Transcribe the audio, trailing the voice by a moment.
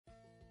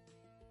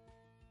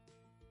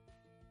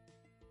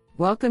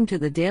Welcome to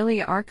the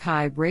Daily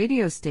Archive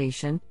radio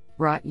station,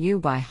 brought you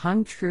by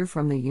Hung Tru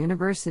from the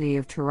University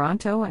of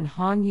Toronto and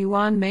Hong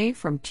Yuan Mei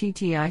from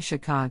TTI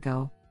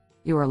Chicago.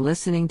 You are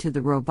listening to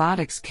the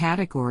Robotics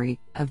category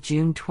of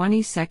June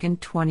 22,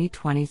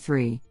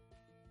 2023.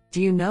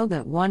 Do you know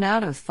that 1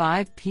 out of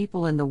 5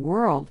 people in the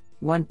world,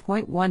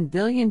 1.1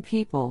 billion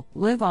people,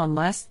 live on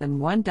less than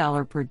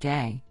 $1 per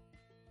day?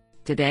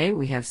 Today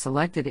we have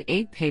selected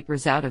 8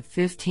 papers out of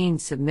 15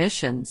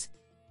 submissions.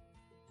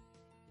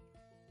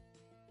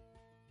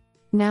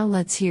 Now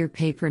let's hear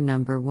paper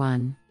number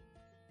 1.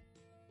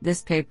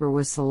 This paper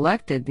was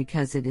selected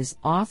because it is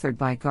authored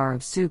by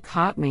Gaurav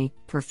Sukhatme,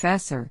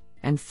 Professor,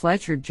 and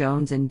Fletcher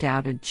Jones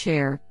Endowed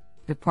Chair,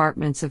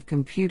 Departments of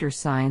Computer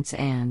Science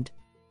and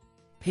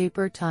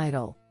Paper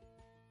title: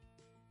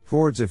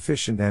 Towards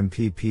Efficient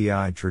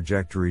MPPI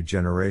Trajectory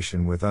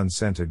Generation with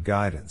Unscented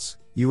Guidance,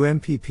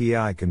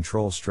 UMPPI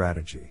Control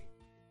Strategy.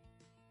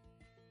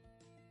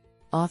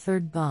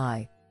 Authored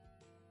by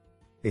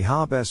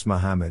Ihab S.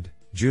 Mohammed,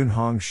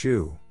 Junhong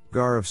Xu,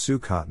 Gaurav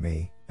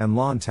Sukhatme, and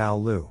Lan Tao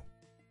Lu.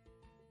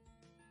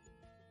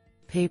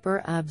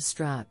 Paper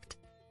abstract: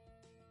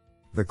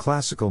 The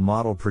classical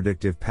model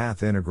predictive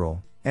path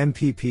integral,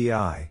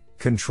 MPPI,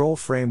 control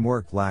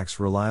framework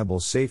lacks reliable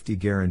safety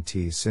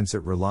guarantees since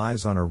it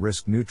relies on a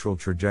risk-neutral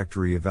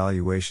trajectory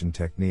evaluation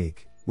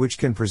technique, which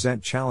can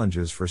present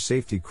challenges for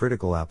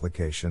safety-critical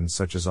applications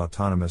such as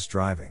autonomous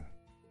driving.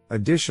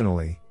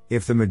 Additionally,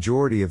 if the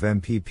majority of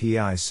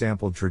MPPI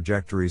sampled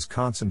trajectories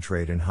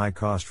concentrate in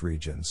high-cost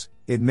regions,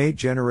 it may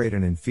generate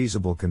an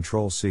infeasible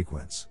control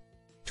sequence.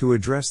 To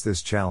address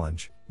this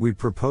challenge, we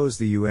propose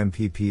the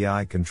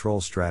UMPPI control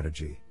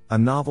strategy, a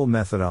novel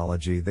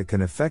methodology that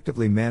can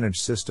effectively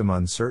manage system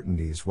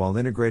uncertainties while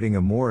integrating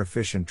a more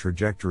efficient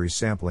trajectory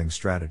sampling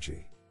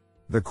strategy.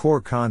 The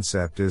core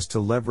concept is to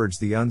leverage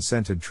the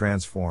unscented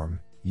transform,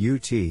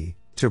 UT,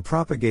 to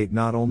propagate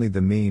not only the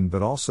mean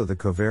but also the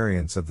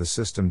covariance of the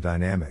system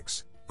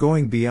dynamics,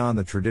 going beyond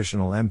the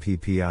traditional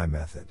MPPI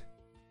method.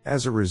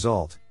 As a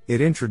result, it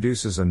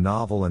introduces a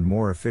novel and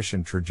more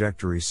efficient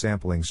trajectory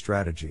sampling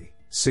strategy,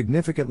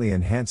 significantly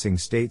enhancing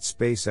state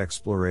space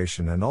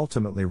exploration and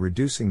ultimately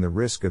reducing the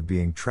risk of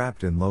being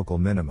trapped in local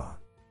minima.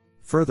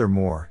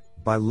 Furthermore,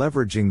 by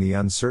leveraging the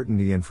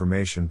uncertainty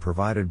information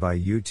provided by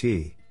UT,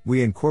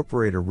 we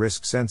incorporate a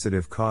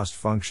risk-sensitive cost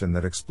function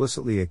that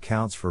explicitly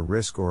accounts for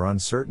risk or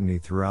uncertainty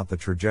throughout the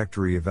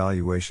trajectory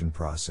evaluation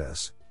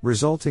process,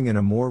 resulting in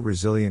a more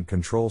resilient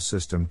control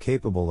system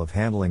capable of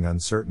handling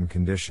uncertain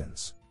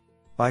conditions.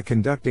 By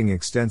conducting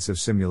extensive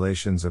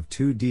simulations of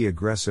 2D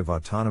aggressive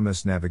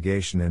autonomous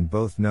navigation in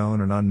both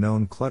known and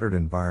unknown cluttered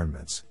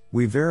environments,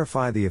 we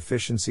verify the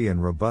efficiency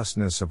and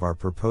robustness of our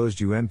proposed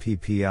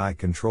UMPPI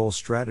control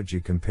strategy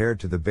compared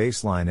to the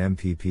baseline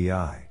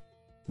MPPI.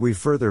 We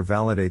further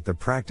validate the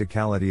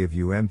practicality of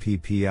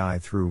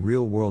UMPPI through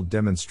real-world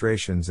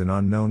demonstrations in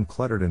unknown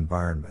cluttered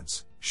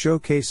environments,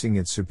 showcasing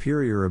its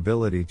superior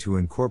ability to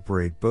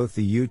incorporate both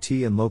the UT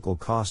and local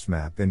cost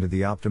map into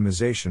the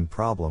optimization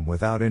problem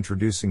without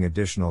introducing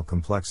additional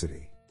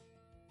complexity.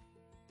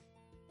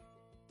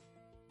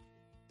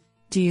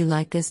 Do you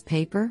like this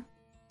paper?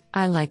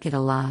 I like it a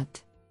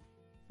lot.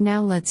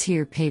 Now let's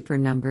hear paper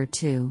number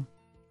 2.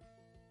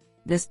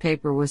 This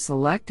paper was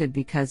selected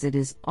because it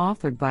is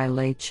authored by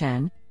Lei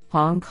Chen,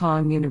 Hong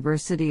Kong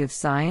University of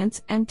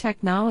Science and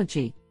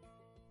Technology.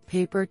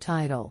 Paper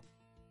title: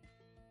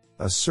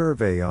 A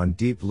survey on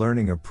deep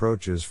learning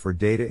approaches for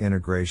data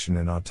integration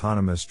in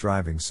autonomous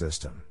driving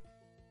system.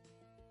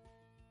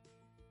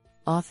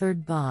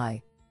 Authored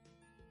by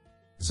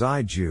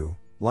Zai Zhu,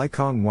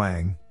 Likong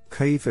Wang,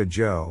 Kaifa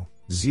Zhou,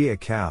 Zia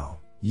Cao,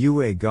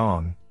 Yue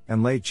Gong,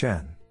 and Lei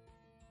Chen.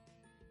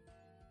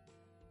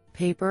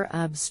 Paper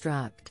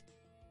abstract: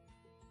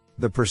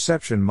 The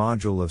perception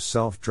module of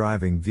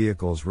self-driving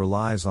vehicles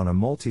relies on a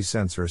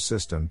multi-sensor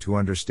system to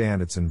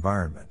understand its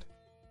environment.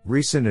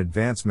 Recent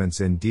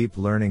advancements in deep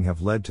learning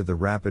have led to the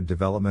rapid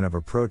development of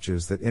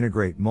approaches that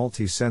integrate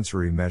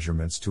multi-sensory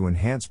measurements to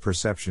enhance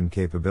perception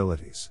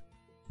capabilities.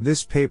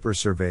 This paper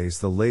surveys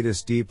the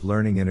latest deep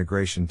learning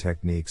integration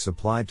techniques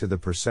applied to the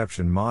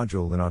perception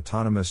module in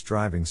autonomous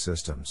driving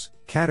systems,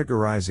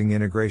 categorizing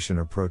integration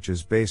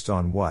approaches based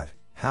on what,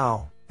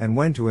 how, and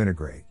when to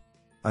integrate.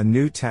 A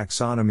new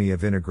taxonomy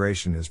of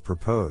integration is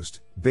proposed,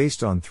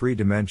 based on 3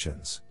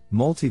 dimensions: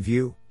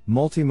 multi-view,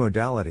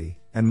 multimodality,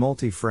 and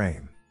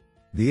multi-frame.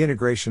 The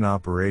integration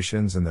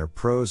operations and their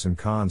pros and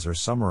cons are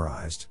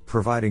summarized,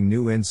 providing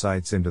new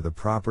insights into the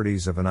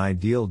properties of an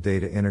ideal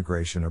data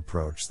integration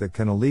approach that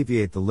can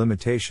alleviate the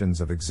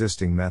limitations of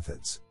existing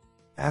methods.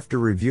 After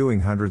reviewing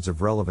hundreds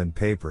of relevant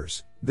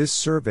papers, this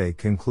survey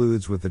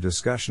concludes with a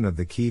discussion of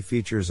the key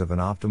features of an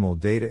optimal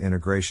data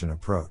integration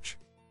approach.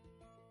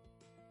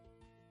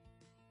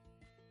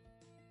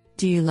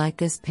 Do you like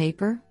this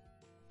paper?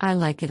 I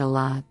like it a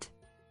lot.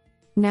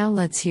 Now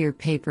let's hear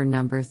paper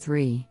number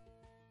 3.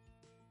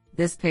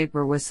 This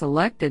paper was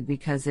selected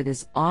because it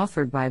is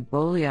authored by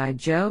Bolai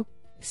Zhou,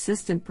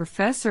 Assistant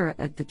Professor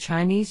at the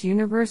Chinese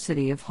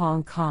University of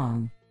Hong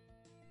Kong.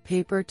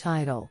 Paper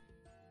title: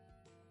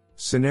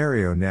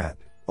 ScenarioNet,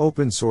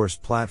 open source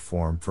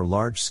platform for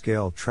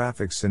large-scale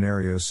traffic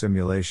scenario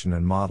simulation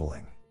and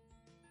modeling.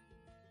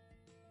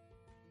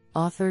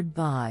 Authored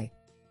by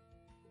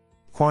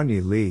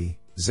Kuanyi Li,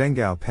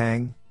 Zhenggao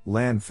Peng,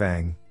 Lan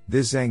Feng,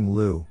 Dizeng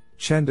Liu,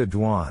 Chenda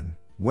Duan,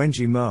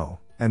 Wenji Mo,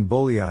 and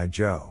Boliai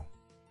Zhou.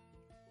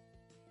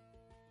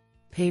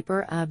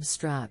 Paper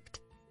abstract.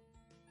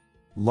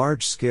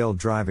 Large-scale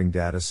driving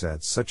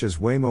datasets such as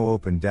Waymo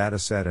Open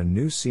Dataset and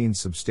New Scenes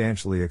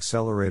substantially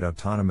accelerate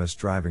autonomous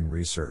driving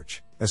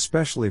research,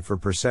 especially for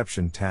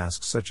perception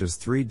tasks such as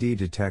 3D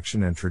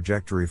detection and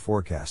trajectory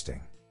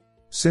forecasting.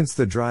 Since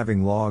the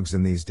driving logs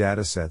in these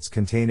datasets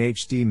contain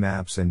HD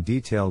maps and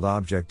detailed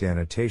object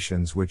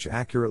annotations which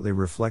accurately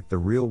reflect the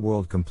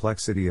real-world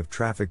complexity of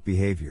traffic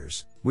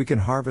behaviors, we can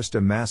harvest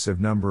a massive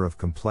number of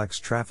complex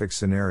traffic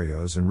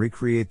scenarios and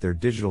recreate their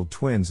digital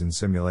twins in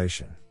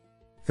simulation.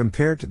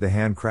 Compared to the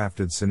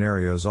handcrafted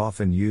scenarios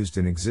often used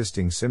in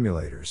existing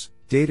simulators,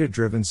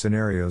 data-driven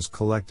scenarios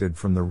collected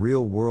from the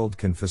real world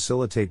can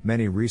facilitate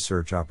many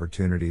research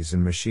opportunities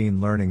in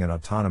machine learning and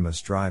autonomous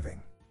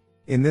driving.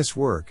 In this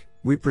work,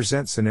 we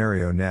present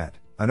ScenarioNet,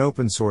 an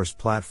open-source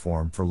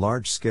platform for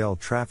large-scale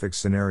traffic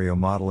scenario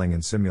modeling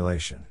and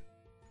simulation.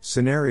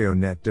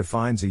 ScenarioNet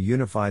defines a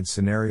unified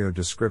scenario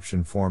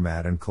description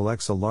format and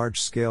collects a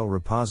large-scale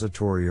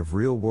repository of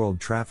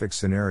real-world traffic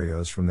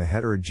scenarios from the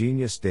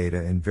heterogeneous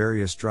data in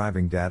various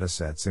driving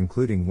datasets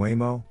including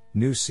Waymo,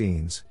 New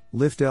Scenes,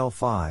 Lyft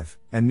L5,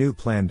 and New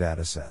Plan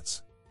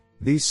datasets.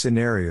 These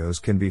scenarios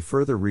can be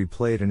further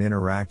replayed and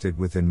interacted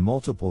with in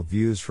multiple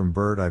views from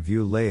bird's eye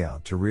view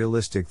layout to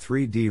realistic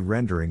 3D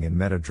rendering in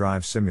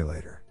MetaDrive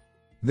Simulator.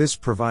 This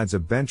provides a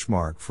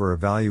benchmark for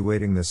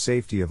evaluating the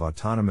safety of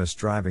autonomous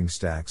driving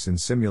stacks in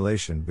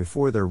simulation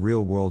before their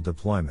real-world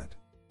deployment.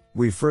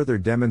 We further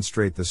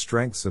demonstrate the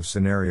strengths of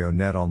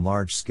ScenarioNet on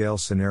large-scale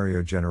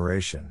scenario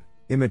generation,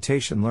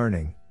 imitation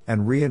learning,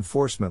 and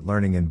reinforcement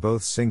learning in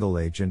both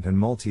single-agent and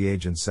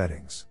multi-agent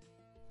settings.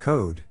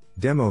 Code,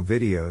 demo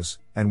videos,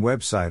 and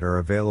website are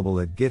available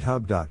at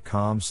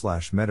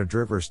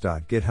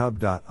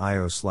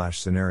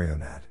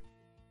github.com/metadrivers.github.io/scenarionet.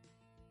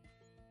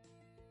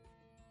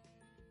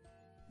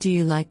 Do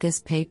you like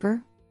this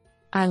paper?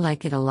 I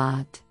like it a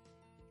lot.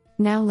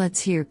 Now let's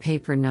hear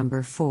paper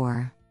number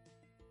 4.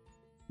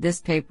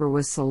 This paper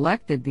was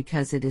selected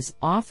because it is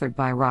authored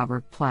by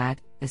Robert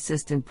Platt,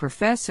 Assistant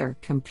Professor,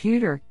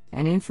 Computer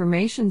and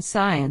Information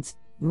Science,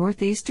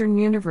 Northeastern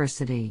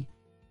University.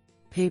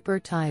 Paper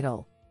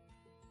title: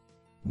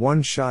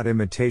 One-shot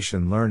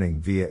imitation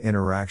learning via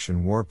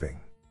interaction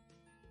warping.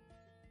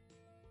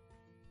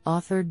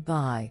 Authored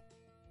by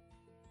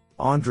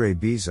Andre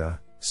Biza,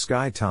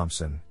 Sky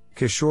Thompson,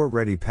 Kishore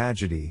Reddy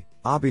Pajadi,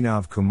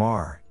 Abhinav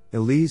Kumar,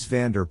 Elise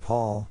van der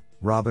Paal,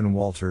 Robin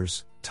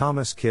Walters,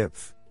 Thomas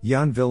Kipf,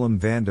 Jan Willem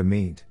van de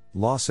Meent,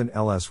 Lawson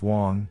L.S.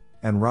 Wong,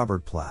 and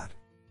Robert Platt.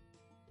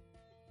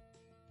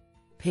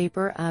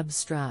 Paper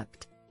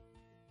abstract.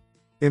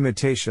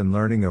 Imitation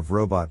learning of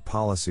robot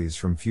policies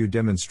from few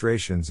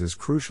demonstrations is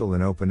crucial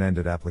in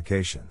open-ended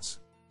applications.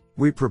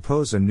 We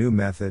propose a new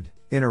method,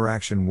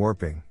 interaction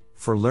warping,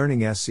 for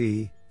learning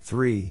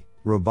SE3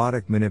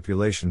 robotic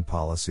manipulation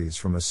policies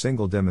from a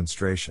single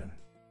demonstration.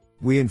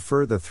 We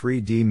infer the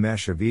 3D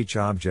mesh of each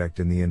object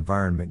in the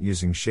environment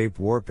using shape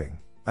warping,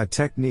 a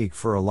technique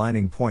for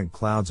aligning point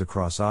clouds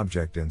across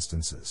object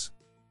instances.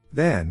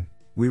 Then,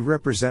 we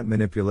represent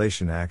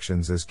manipulation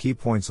actions as key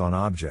points on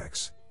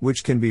objects,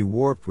 which can be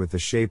warped with the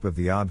shape of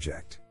the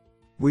object.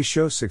 We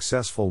show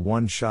successful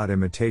one-shot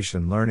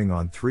imitation learning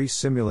on 3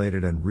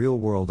 simulated and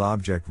real-world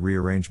object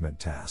rearrangement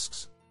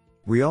tasks.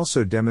 We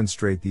also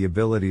demonstrate the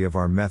ability of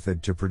our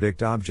method to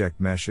predict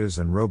object meshes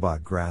and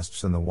robot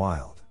grasps in the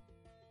wild.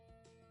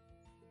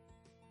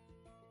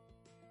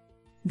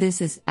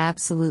 This is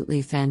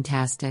absolutely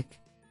fantastic.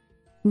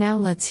 Now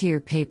let's hear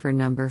paper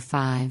number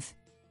 5.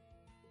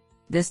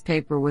 This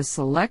paper was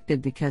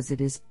selected because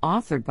it is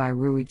authored by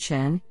Rui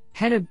Chen,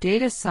 Head of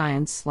Data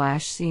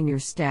Science/Senior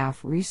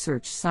Staff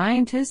Research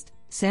Scientist,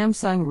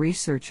 Samsung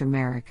Research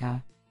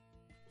America.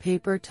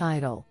 Paper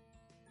title: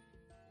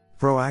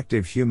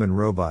 Proactive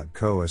Human-Robot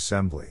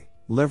Co-Assembly,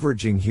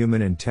 Leveraging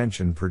Human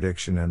Intention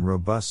Prediction and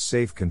Robust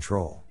Safe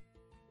Control.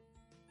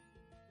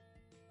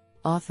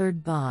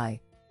 Authored by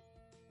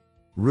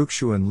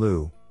Ruxuan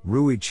Liu,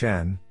 Rui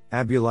Chen,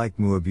 Abulaik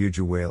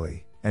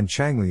Muabujuwali, and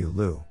Changliu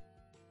Liu.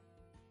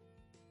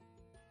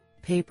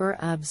 Paper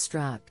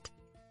abstract.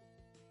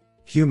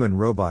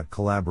 Human-robot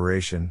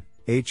collaboration,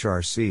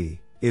 HRC,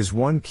 is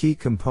one key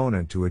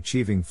component to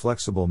achieving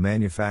flexible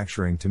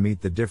manufacturing to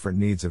meet the different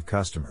needs of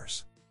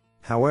customers.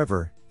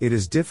 However, it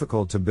is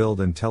difficult to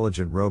build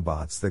intelligent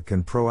robots that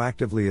can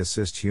proactively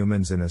assist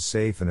humans in a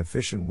safe and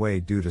efficient way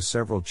due to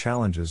several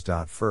challenges.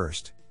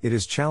 First, it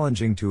is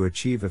challenging to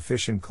achieve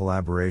efficient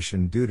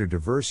collaboration due to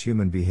diverse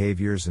human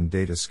behaviors and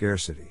data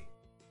scarcity.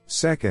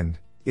 Second,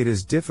 it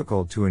is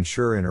difficult to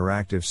ensure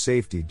interactive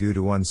safety due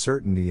to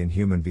uncertainty in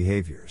human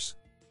behaviors.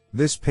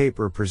 This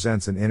paper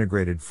presents an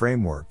integrated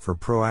framework for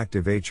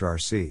proactive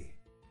HRC.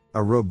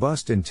 A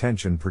robust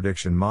intention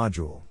prediction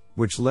module,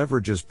 which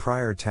leverages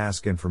prior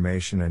task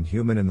information and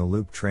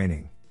human-in-the-loop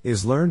training,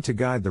 is learned to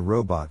guide the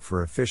robot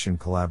for efficient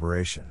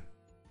collaboration.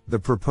 The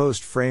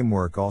proposed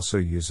framework also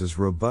uses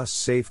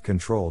robust safe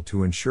control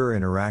to ensure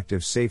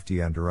interactive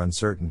safety under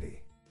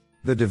uncertainty.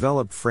 The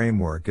developed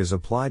framework is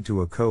applied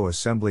to a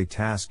co-assembly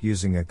task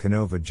using a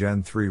Canova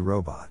Gen 3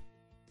 robot.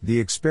 The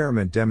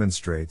experiment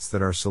demonstrates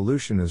that our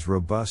solution is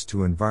robust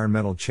to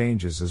environmental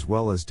changes as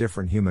well as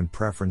different human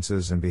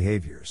preferences and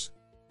behaviors.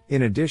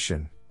 In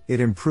addition,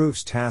 it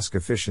improves task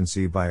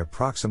efficiency by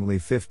approximately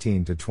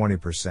 15 to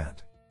 20%.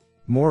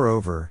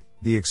 Moreover,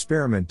 the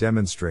experiment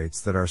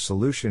demonstrates that our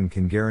solution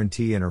can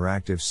guarantee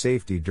interactive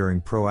safety during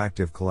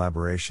proactive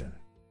collaboration.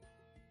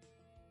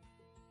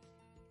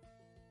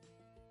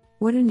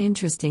 What an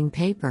interesting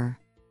paper.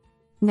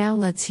 Now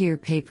let's hear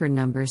paper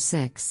number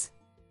 6.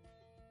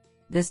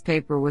 This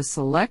paper was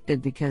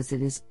selected because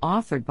it is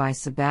authored by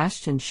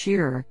Sebastian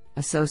Scherer,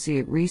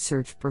 Associate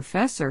Research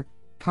Professor,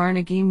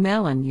 Carnegie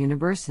Mellon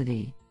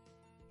University.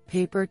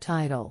 Paper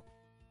title: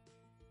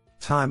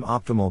 Time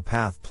Optimal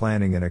Path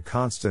Planning in a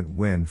Constant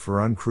Wind for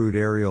Uncrewed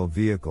Aerial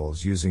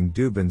Vehicles Using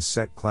Dubin's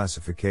Set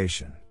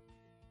Classification.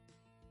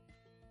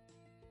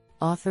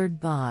 Authored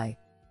by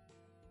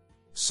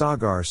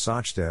Sagar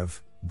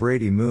Sachdev,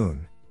 Brady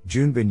Moon,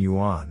 Junbin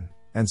Yuan,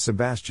 and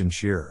Sebastian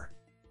Scherer.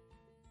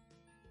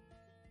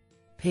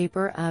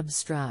 Paper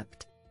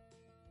abstract: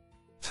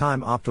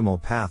 Time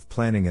optimal path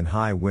planning in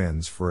high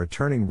winds for a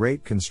turning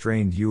rate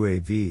constrained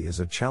UAV is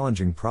a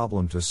challenging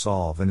problem to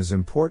solve and is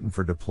important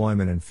for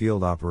deployment and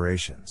field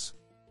operations.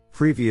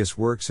 Previous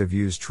works have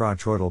used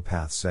toroidal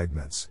path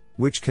segments,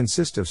 which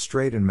consist of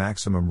straight and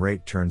maximum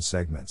rate turn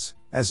segments,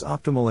 as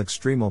optimal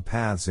extremal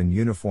paths in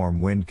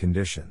uniform wind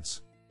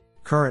conditions.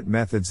 Current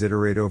methods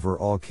iterate over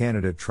all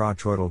candidate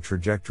toroidal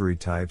trajectory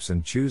types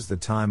and choose the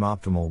time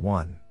optimal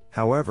one.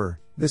 However,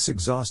 this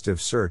exhaustive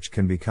search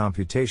can be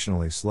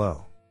computationally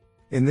slow.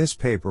 In this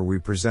paper we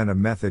present a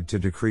method to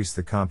decrease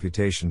the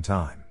computation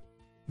time.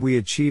 We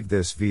achieve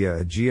this via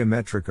a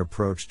geometric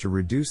approach to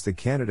reduce the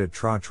candidate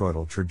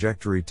toroidal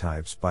trajectory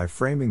types by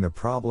framing the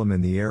problem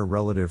in the air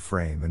relative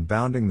frame and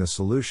bounding the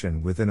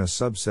solution within a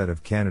subset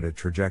of candidate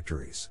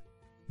trajectories.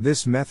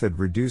 This method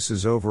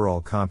reduces overall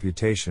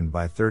computation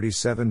by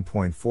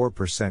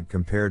 37.4%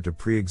 compared to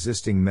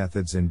pre-existing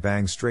methods in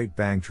straight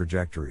bang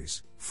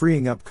trajectories,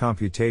 freeing up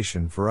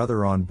computation for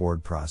other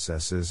onboard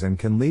processes and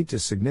can lead to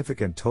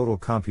significant total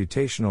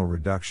computational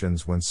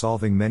reductions when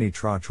solving many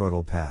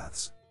toroidal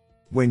paths.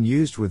 When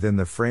used within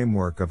the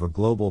framework of a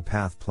global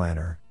path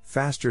planner,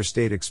 faster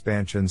state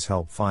expansions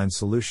help find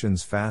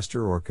solutions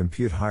faster or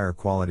compute higher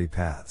quality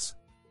paths.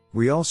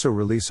 We also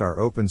release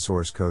our open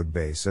source code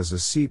base as a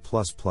C++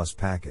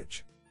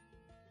 package.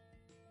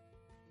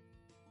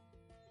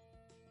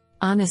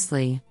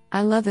 Honestly,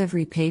 I love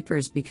every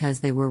papers because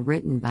they were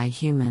written by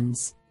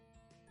humans.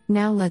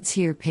 Now let's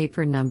hear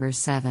paper number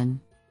 7.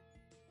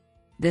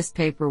 This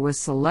paper was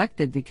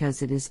selected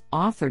because it is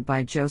authored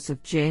by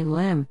Joseph J.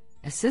 Lim,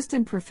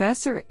 Assistant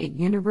Professor at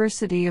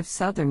University of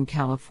Southern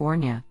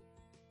California.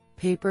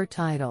 Paper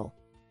title: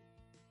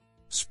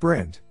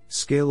 Sprint,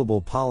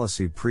 Scalable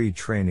Policy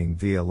Pre-Training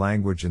via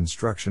Language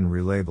Instruction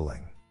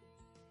Relabeling.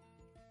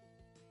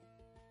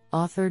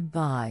 Authored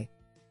by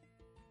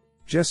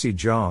Jesse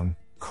Zhang,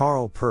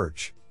 Carl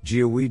Perch,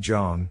 Jiahui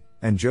Zhang,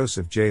 and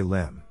Joseph J.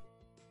 Lim.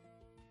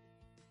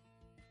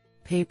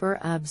 Paper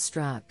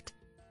abstract: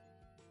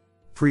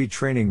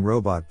 Pre-training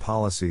robot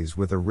policies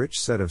with a rich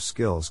set of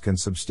skills can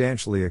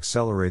substantially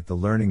accelerate the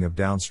learning of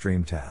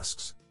downstream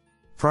tasks.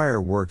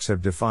 Prior works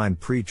have defined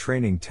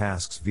pre-training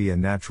tasks via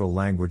natural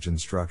language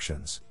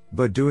instructions,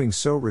 but doing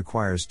so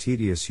requires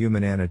tedious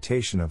human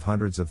annotation of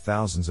hundreds of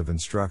thousands of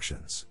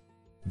instructions.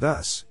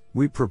 Thus,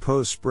 we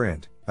propose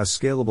Sprint, a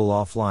scalable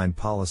offline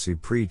policy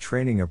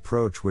pre-training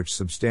approach which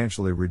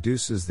substantially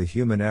reduces the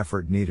human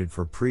effort needed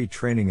for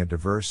pre-training a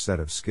diverse set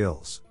of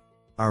skills.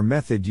 Our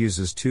method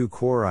uses two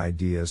core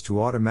ideas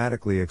to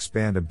automatically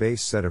expand a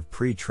base set of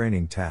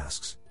pre-training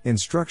tasks: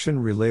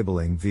 instruction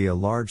relabeling via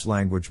large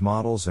language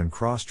models and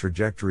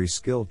cross-trajectory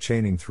skill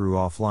chaining through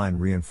offline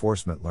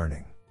reinforcement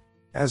learning.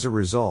 As a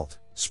result,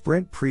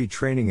 Sprint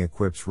pre-training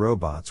equips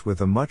robots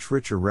with a much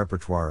richer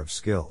repertoire of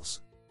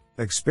skills.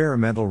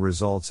 Experimental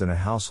results in a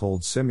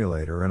household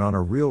simulator and on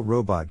a real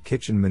robot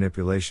kitchen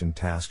manipulation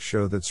task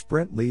show that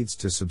Sprint leads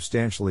to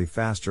substantially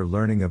faster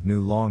learning of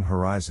new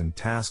long-horizon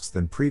tasks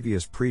than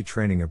previous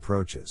pre-training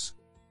approaches.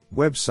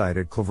 Website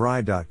at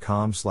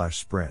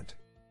clavrai.com/sprint.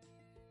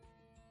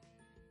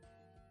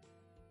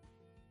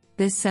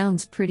 This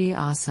sounds pretty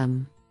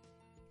awesome.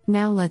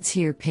 Now let's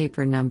hear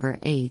paper number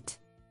 8.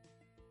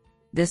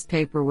 This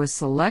paper was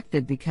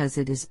selected because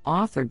it is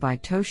authored by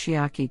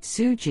Toshiaki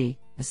Tsuji,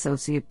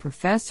 Associate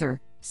Professor,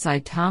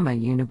 Saitama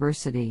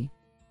University.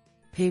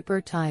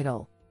 Paper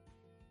title: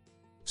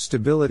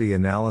 Stability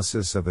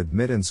Analysis of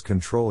Admittance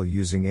Control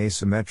Using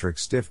Asymmetric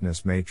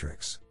Stiffness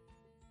Matrix.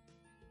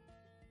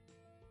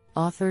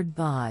 Authored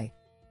by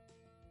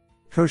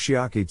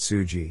Toshiaki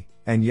Tsuji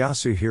and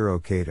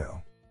Yasuhiro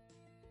Kato.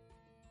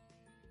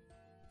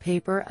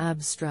 Paper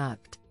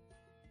abstract: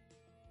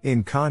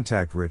 In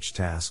contact-rich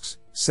tasks,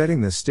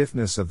 Setting the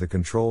stiffness of the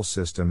control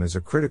system is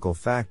a critical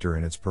factor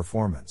in its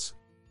performance.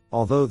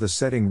 Although the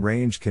setting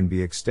range can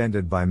be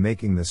extended by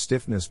making the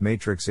stiffness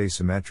matrix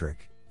asymmetric,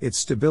 its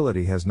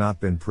stability has not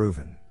been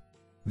proven.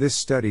 This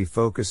study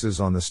focuses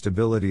on the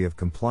stability of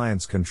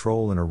compliance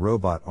control in a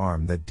robot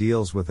arm that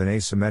deals with an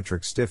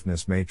asymmetric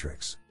stiffness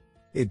matrix.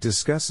 It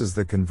discusses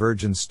the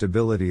convergence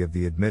stability of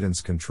the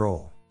admittance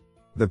control.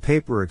 The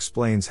paper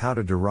explains how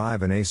to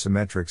derive an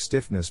asymmetric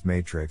stiffness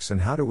matrix and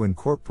how to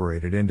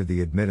incorporate it into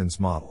the admittance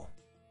model.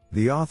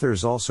 The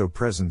authors also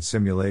present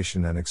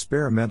simulation and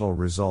experimental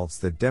results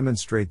that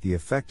demonstrate the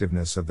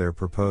effectiveness of their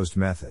proposed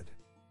method.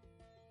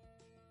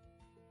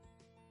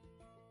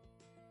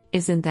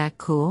 Isn't that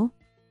cool?